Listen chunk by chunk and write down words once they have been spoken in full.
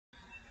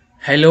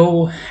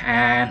Hello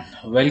and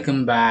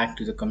welcome back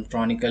to the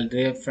Compronical.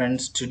 Dear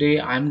friends, today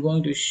I'm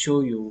going to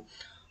show you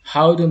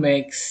how to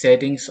make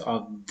settings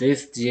of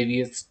this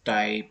JVS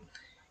type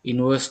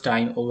inverse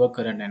time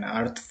overcurrent and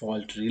earth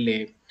fault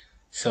relay.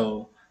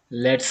 So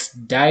let's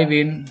dive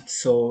in.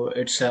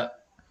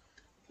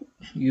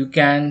 You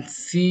can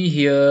see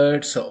here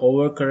it's a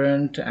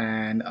overcurrent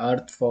and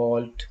earth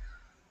fault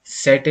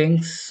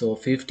settings, so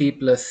 50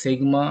 plus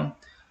sigma.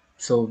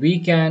 So we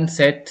can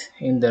set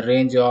in the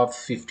range of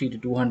 50 to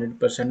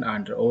 200%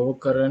 under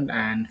overcurrent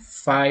and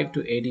 5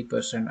 to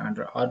 80%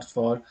 under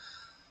earthfall.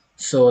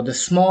 So the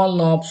small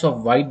knobs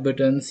of white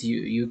buttons,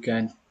 you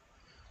can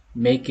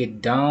make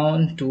it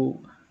down to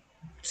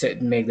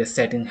make the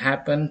setting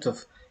happen. So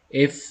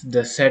if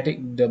the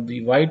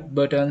white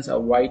buttons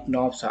or white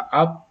knobs are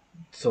up,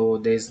 so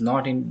they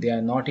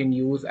are not in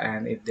use,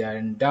 and if they are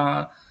in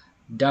down,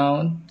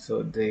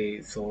 so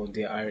they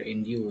are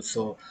in use.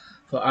 So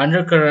for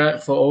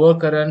undercurrent, for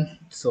overcurrent,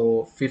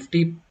 so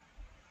 50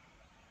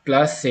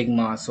 plus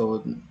sigma,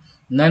 so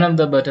none of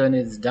the button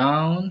is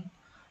down,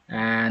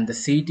 and the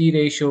CT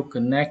ratio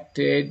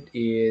connected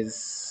is,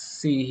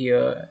 see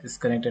here, is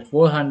connected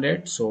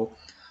 400. So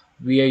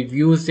we are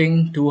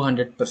using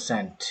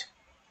 200%.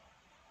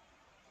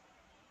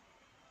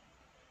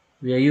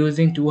 We are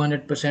using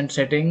 200%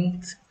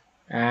 settings,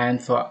 and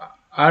for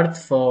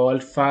earth fall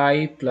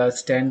 5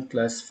 plus 10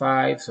 plus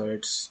 5, so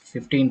it's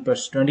 15%,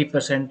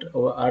 20%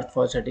 over earth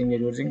fall setting we are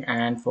using.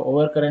 And for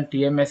overcurrent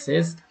TMS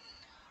is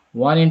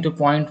 1 into zero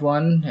point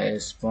 0.1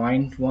 is zero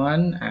point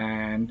 0.1,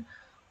 and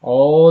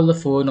all the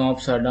four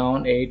knobs are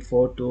down, 8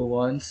 4 2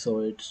 1, so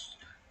it's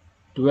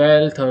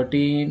 12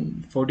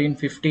 13 14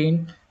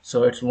 15,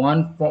 so it's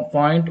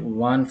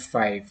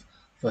 1.15.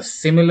 For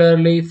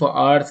similarly for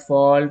earth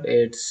fault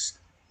it's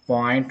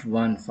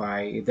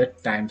 0.15 the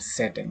time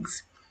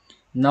settings.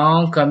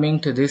 Now coming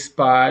to this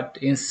part,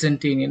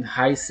 instantaneous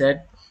high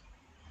set.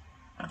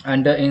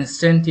 Under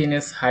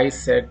instantaneous high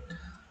set,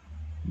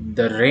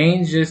 the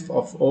range of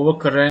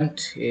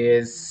overcurrent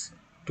is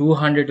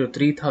 200 to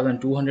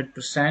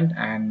 3200%,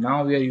 and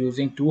now we are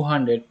using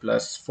 200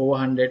 plus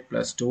 400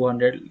 plus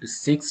 200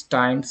 6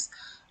 times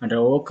under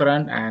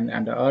overcurrent, and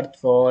under earth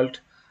fault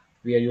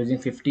we are using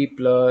 50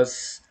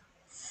 plus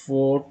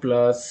 4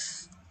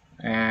 plus,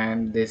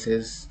 and this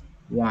is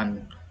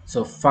 1,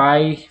 so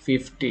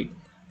 550,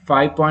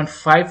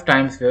 5.5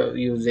 times we are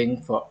using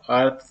for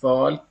earth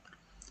fault.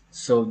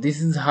 So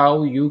this is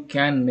how you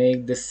can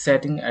make the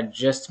setting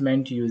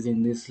adjustment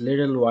using these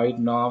little white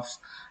knobs,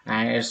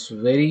 and it's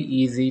very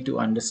easy to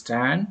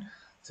understand.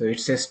 So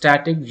it's a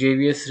static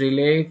JVS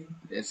relay.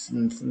 It's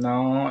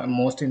now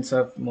most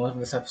of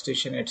the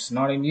substation it's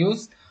not in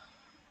use.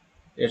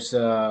 It's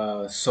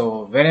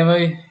so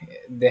whenever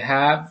they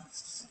have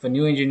for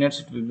new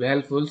engineers it will be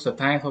helpful. So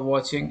thanks for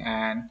watching,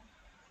 and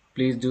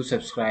please do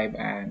subscribe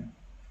and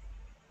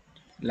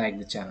like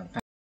the channel.